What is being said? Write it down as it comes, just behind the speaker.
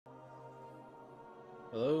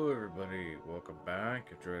Hello everybody, welcome back,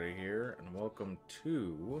 it's Ready here, and welcome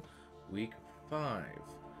to week 5.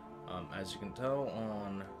 As you can tell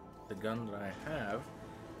on the gun that I have,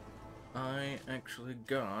 I actually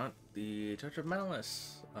got the Touch of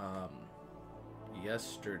Malice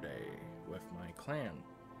yesterday with my clan.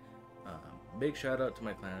 Big shout out to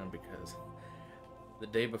my clan because the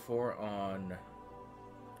day before on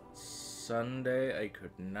Sunday, I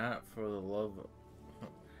could not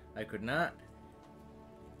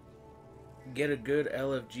get a good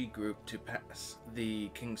LFG group to pass the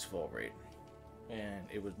King's Fall raid, and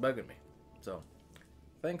it was bugging me. So,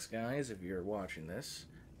 thanks guys if you're watching this.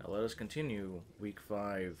 Now let us continue week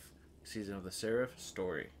 5, season of the Seraph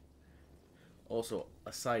story. Also,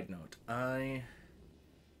 a side note, I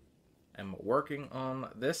am working on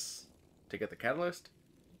this to get the catalyst.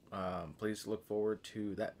 Please look forward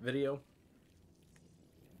to that video.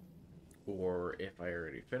 Or if I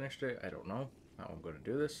already finished it, I don't know how I'm going to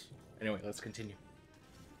do this. Anyway, let's continue.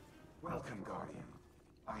 Welcome, Guardian.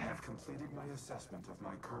 I have completed my assessment of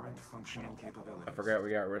my current functional capabilities. I forgot we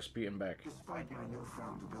got Rasputin back. Despite my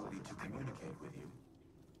newfound ability to communicate with you,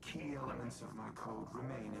 key elements of my code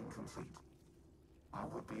remain incomplete. I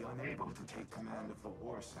would be unable to take command of the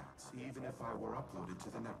warsats, even if I were uploaded to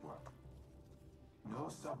the network. No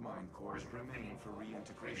submine cores remain for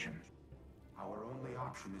reintegration. Our only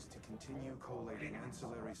option is to continue collating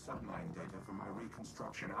ancillary submine data for my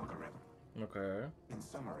reconstruction algorithm. Okay. In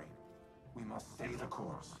summary, we must stay the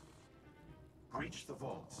course. Breach the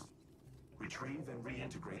vaults. Retrieve and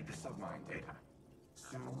reintegrate the submine data.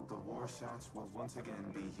 Soon, the warsats will once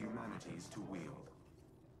again be humanity's to wield.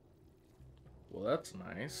 Well, that's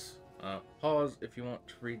nice. Pause if you want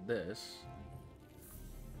to read this.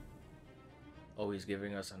 Oh, he's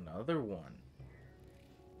giving us another one.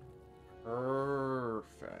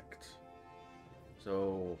 Perfect.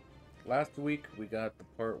 So, last week we got the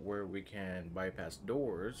part where we can bypass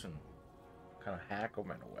doors and kind of hack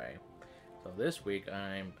them in a way. So this week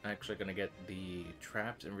I'm actually going to get the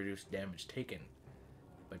traps and reduce damage taken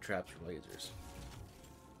by traps or lasers.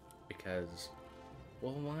 Because,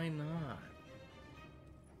 well, why not?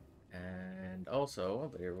 And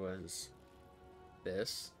also, there was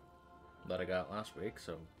this that I got last week,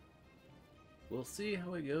 so we'll see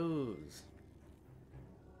how it goes.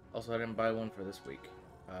 Also, I didn't buy one for this week.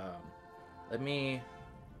 Let me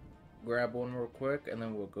grab one real quick, and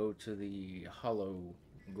then we'll go to the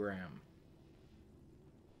hologram.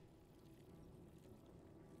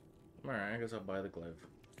 Alright, I guess I'll buy the glaive.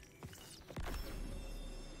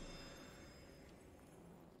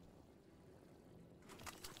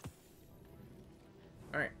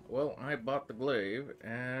 Alright, well, I bought the glaive,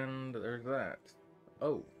 and there's that.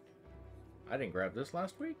 Oh, I didn't grab this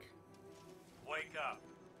last week? Wake up.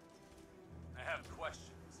 I have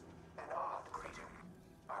questions. An odd greeting.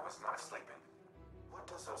 I was not sleeping. What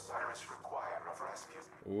does Osiris require of Rasputin?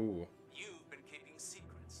 Ooh. You've been keeping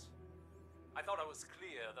secrets. I thought I was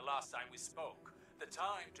clear the last time we spoke. The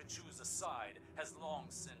time to choose a side has long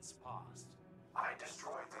since passed. I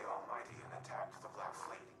destroyed the Almighty and attacked the Black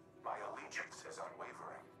Fleet. My allegiance is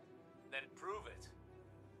unwavering. Then prove it.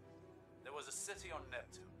 There was a city on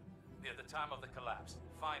Neptune, near the time of the collapse.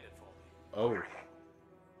 Find it for me. Oh.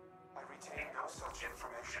 I retain no such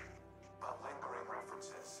information, but lingering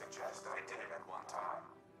references suggest I did it at one time.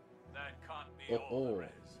 That can't be all there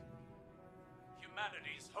is.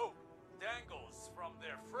 Humanity's hope dangles from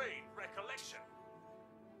their frayed recollection.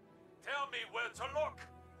 Tell me where to look.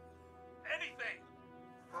 Anything.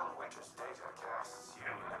 Felwinter's data casts you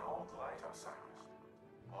in an old light, Osiris.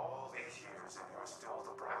 All these years and you're still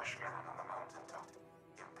the brash man on the mountaintop,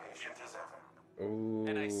 impatient as ever. Ooh.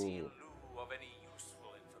 And I see in lieu of any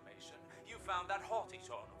useful information, you found that haughty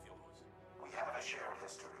tone of yours. We have a shared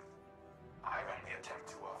history. I only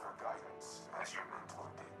attempt to offer guidance, as your mentor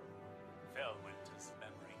did. Felwinter's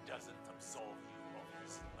memory doesn't absolve you of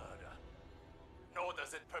his murder. Nor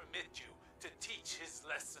does it permit you to teach his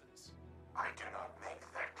lessons. I do not make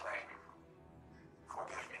that claim.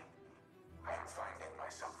 Forgive me. I am finding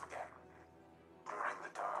myself again. During the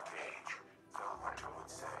Dark Age, Felwinter would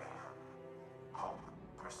say, hope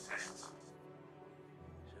persists.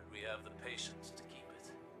 Should we have the patience to keep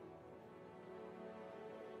it?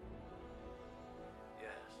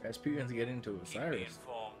 Yes. Rasputin's getting to Keep me Osiris.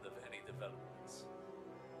 informed of any developments.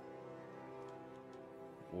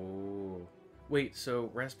 Ooh. Wait, so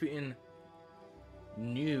Rasputin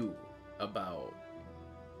knew about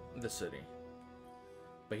the city,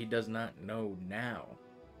 but he does not know now.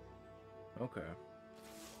 Okay.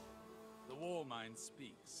 The war mind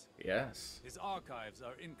speaks. Yes. His archives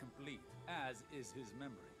are incomplete, as is his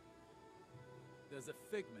memory. There's a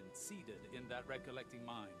figment seated in that recollecting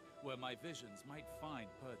mind where my visions might find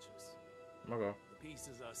purchase. Okay. The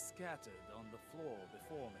pieces are scattered on the floor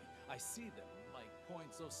before me. I see them like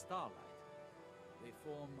points of starlight. They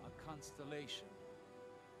form a constellation,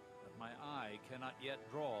 but my eye cannot yet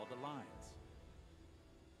draw the lines.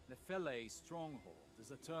 Nephele Stronghold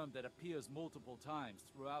is a term that appears multiple times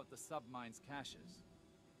throughout the submine's caches.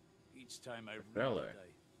 Each time I read it,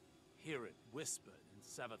 I hear it whispered in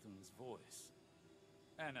Savathun's voice.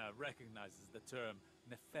 Anna recognizes the term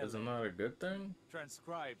Nephele. Isn't that a good thing?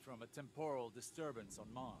 Transcribed from a temporal disturbance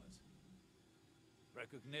on Mars.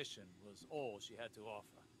 Recognition was all she had to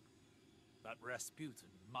offer. But Rasputin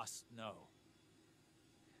must know.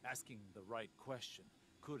 Asking the right question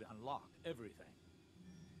could unlock everything.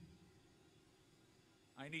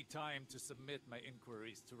 I need time to submit my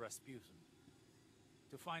inquiries to Rasputin.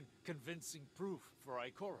 To find convincing proof for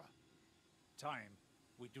Ikora. Time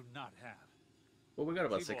we do not have. Well, we got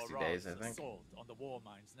about Tibor 60 days, I Rav's think. assault on the War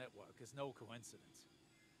Minds network is no coincidence.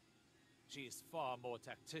 She is far more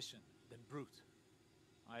tactician than brute.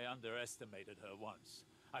 I underestimated her once.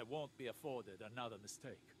 I won't be afforded another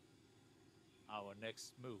mistake. Our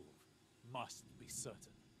next move must be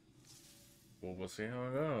certain. Well, we'll see how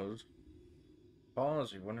it goes.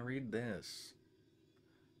 Pause, you want to read this.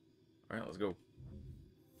 Alright, let's go.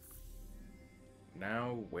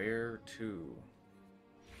 Now, where to?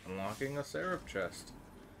 Unlocking a Seraph chest.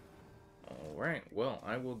 Alright, well,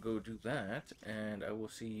 I will go do that, and I will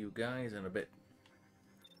see you guys in a bit.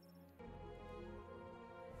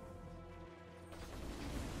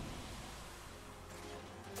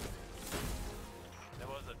 There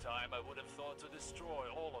was a time I would have thought to destroy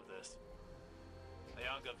all of this. A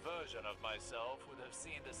younger version of myself would have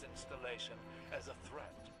seen this installation as a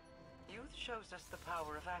threat. Youth shows us the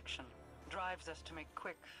power of action, drives us to make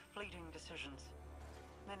quick, fleeting decisions.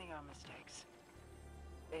 Many are mistakes.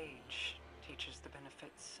 Age teaches the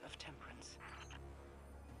benefits of temperance.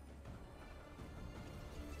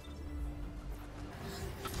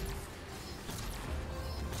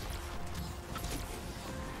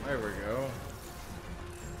 There we go.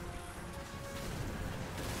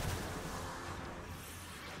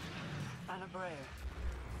 Anna Bray,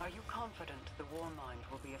 are you confident the War Mind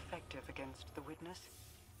will be effective against the Witness?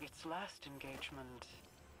 Its last engagement...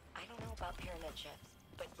 I don't know about pyramid ships,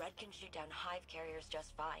 but Red can shoot down hive carriers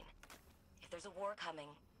just fine. If there's a war coming,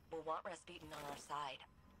 we'll want Rasputin on our side.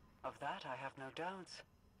 Of that I have no doubts.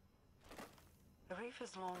 The Reef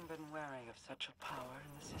has long been wary of such a power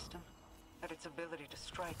in the system, at its ability to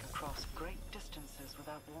strike across great distances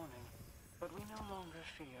without warning. But we no longer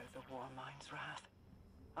fear the War Mind's wrath.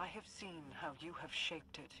 I have seen how you have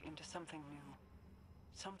shaped it into something new,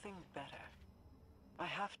 something better. I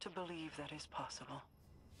have to believe that is possible.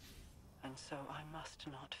 And so I must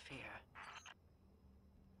not fear.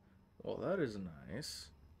 Well, that is nice.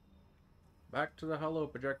 Back to the holo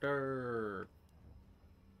projector.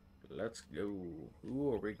 Let's go.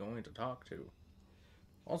 Who are we going to talk to?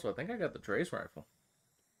 Also, I think I got the trace rifle.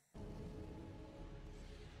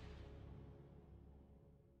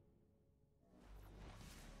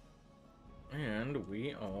 And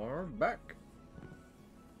we are back.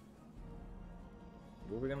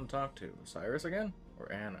 Who are we going to talk to? Cyrus again?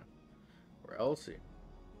 Or Anna? Or Elsie?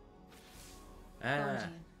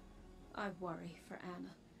 Guardian, I worry for Anna.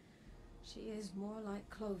 She is more like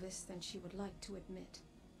Clovis than she would like to admit.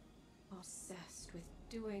 Obsessed with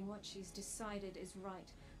doing what she's decided is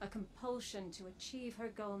right. A compulsion to achieve her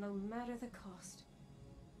goal no matter the cost.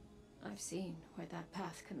 I've seen where that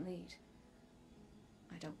path can lead.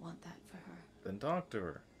 I don't want that for her. Then talk to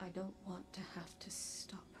her. I don't want to have to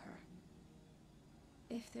stop her.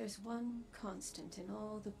 If there's one constant in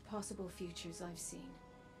all the possible futures I've seen,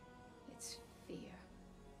 it's fear.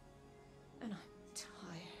 And I'm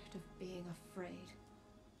tired of being afraid.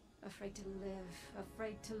 Afraid to live,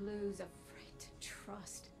 afraid to lose, afraid to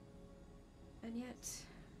trust. And yet,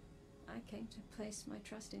 I came to place my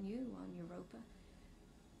trust in you on Europa.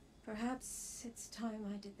 Perhaps it's time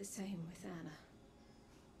I did the same with Anna.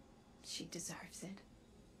 She deserves it.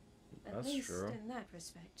 At least true. in that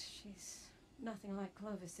respect, she's nothing like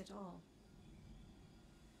Clovis at all.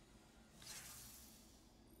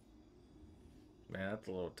 Man, that's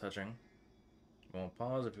a little touching. Well,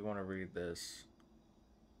 pause if you want to read this.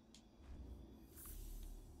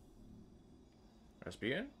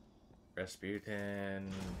 Rasputin?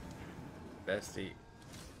 Rasputin. Bestie.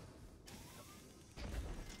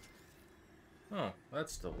 Oh,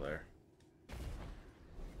 that's still there.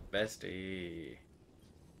 Bestie.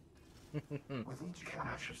 With each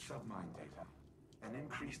cache of submine data, an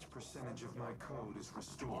increased percentage of my code is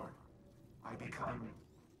restored. I become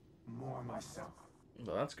more myself.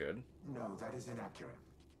 Well, that's good. No, that is inaccurate.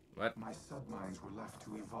 What? My subminds were left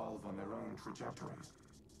to evolve on their own trajectories.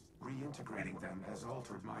 Reintegrating them has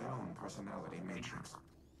altered my own personality matrix.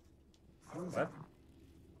 Through What? them,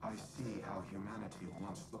 I see how humanity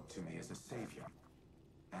once looked to me as a savior.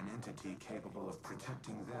 An entity capable of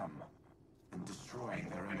protecting them and destroying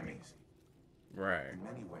their enemies. Right. In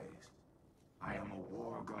many ways, I am a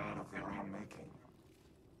war god of their own making.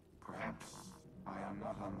 Perhaps I am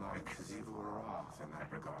not unlike Seraph in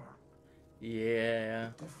that regard. Yeah.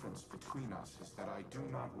 The difference between us is that I do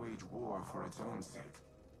not wage war for its own sake.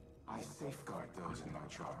 I safeguard those in my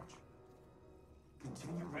charge.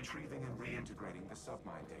 Continue retrieving and reintegrating the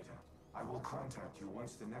submind data. I will contact you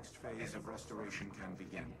once the next phase of restoration can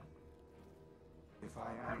begin. If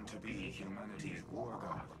I am to be humanity's war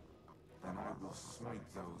god, then I will smite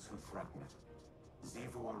those who threaten it.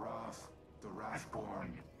 Zivor Arath, the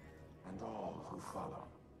Wrathborn, and all who follow.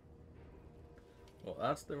 Well,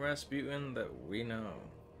 that's the Rasputin that we know.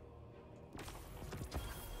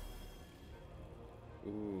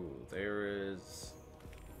 Ooh, there is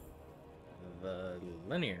the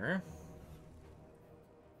linear.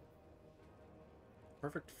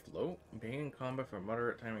 Perfect float. Being in combat for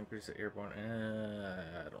moderate time increase the airborne.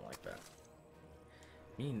 I don't like that.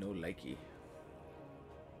 Me no likey.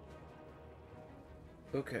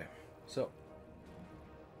 Okay, so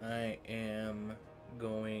I am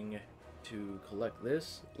going to collect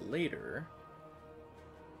this later.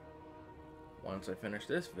 Once I finish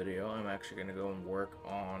this video, I'm actually going to go and work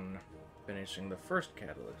on finishing the first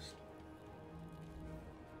catalyst.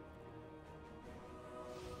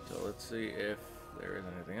 So let's see if there is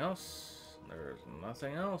anything else. There is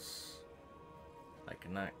nothing else. I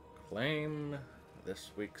cannot claim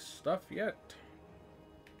this week's stuff yet.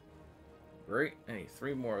 Great, I need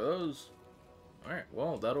 3 more of those. Alright,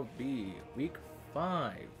 well, that'll be week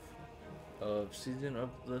 5 of Season of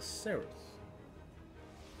the Seraph.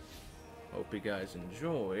 Hope you guys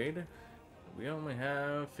enjoyed. We only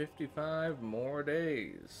have 55 more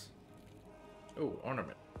days. Oh,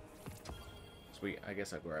 ornament. Sweet, I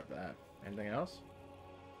guess I'll grab that. Anything else?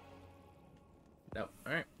 No.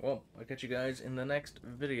 Alright, well, I'll catch you guys in the next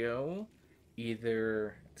video.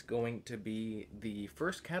 Either it's going to be the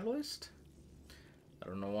first catalyst. I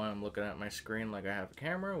don't know why I'm looking at my screen like I have a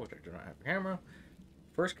camera, which I do not have a camera.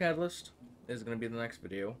 First catalyst is going to be the next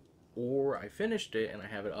video. Or I finished it and I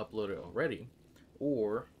have it uploaded already.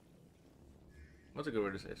 Or, what's a good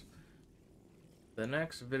way to say this? The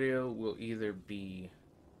next video will either be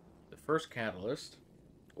the first catalyst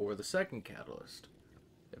or the second catalyst.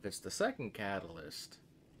 If it's the second catalyst,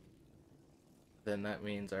 then that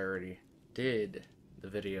means I already did the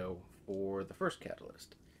video for the first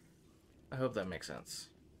catalyst. I hope that makes sense.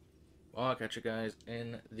 Well, I'll catch you guys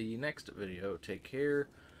in the next video. Take care.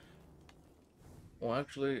 Well,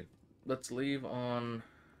 actually, let's leave on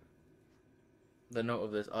the note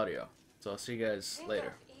of this audio. So I'll see you guys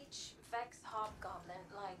later. Think of each Vex Hobgoblin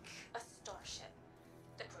like a starship.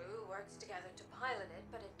 The crew works together to pilot it,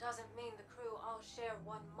 but it doesn't mean the crew all share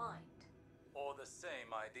one mind. Or the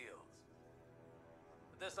same ideals.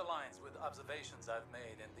 This aligns with observations I've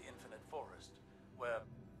made in the Infinite Forest, where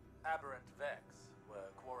aberrant Vex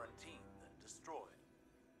were quarantined and destroyed.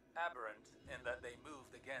 Aberrant in that they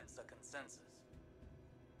moved against a consensus.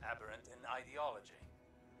 Aberrant in ideology.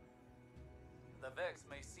 The Vex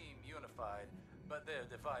may seem unified, but they're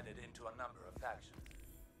divided into a number of factions.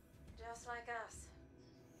 Just like us.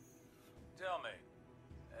 Tell me,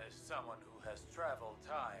 as someone who has traveled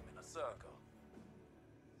time in a circle,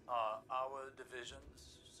 are our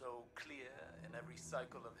divisions so clear in every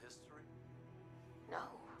cycle of history? No.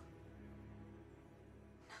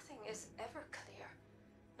 Nothing is ever clear,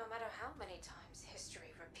 no matter how many times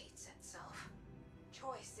history repeats itself.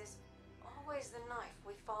 Choice is always the knife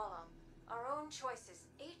we fall on. Our own choices,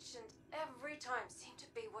 each and every time, seem to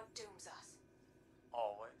be what dooms us.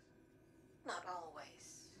 Always? Not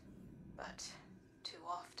always, but too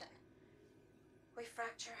often. We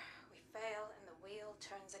fracture, we fail, and the wheel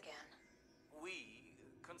turns again. We,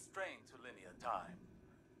 constrained to linear time,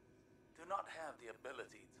 do not have the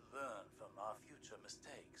ability to learn from our future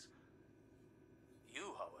mistakes.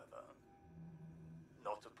 You, however,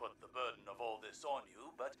 not to put the burden of all this on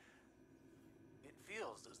you, but it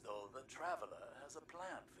feels as though the Traveler has a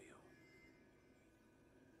plan for you.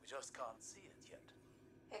 We just can't see it yet.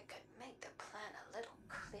 It could make the plan a little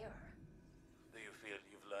clearer. Do you feel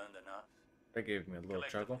you've learned enough? That gave me a little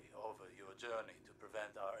chuckle. Over your journey to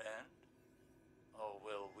prevent our end? Or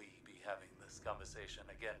will we be having this conversation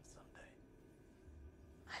again someday?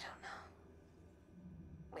 I don't know.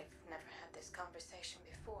 We've never had this conversation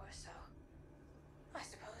before, so I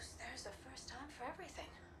suppose there's a first time for everything.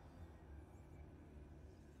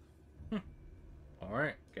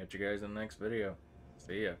 Alright, catch you guys in the next video.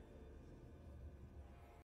 See ya.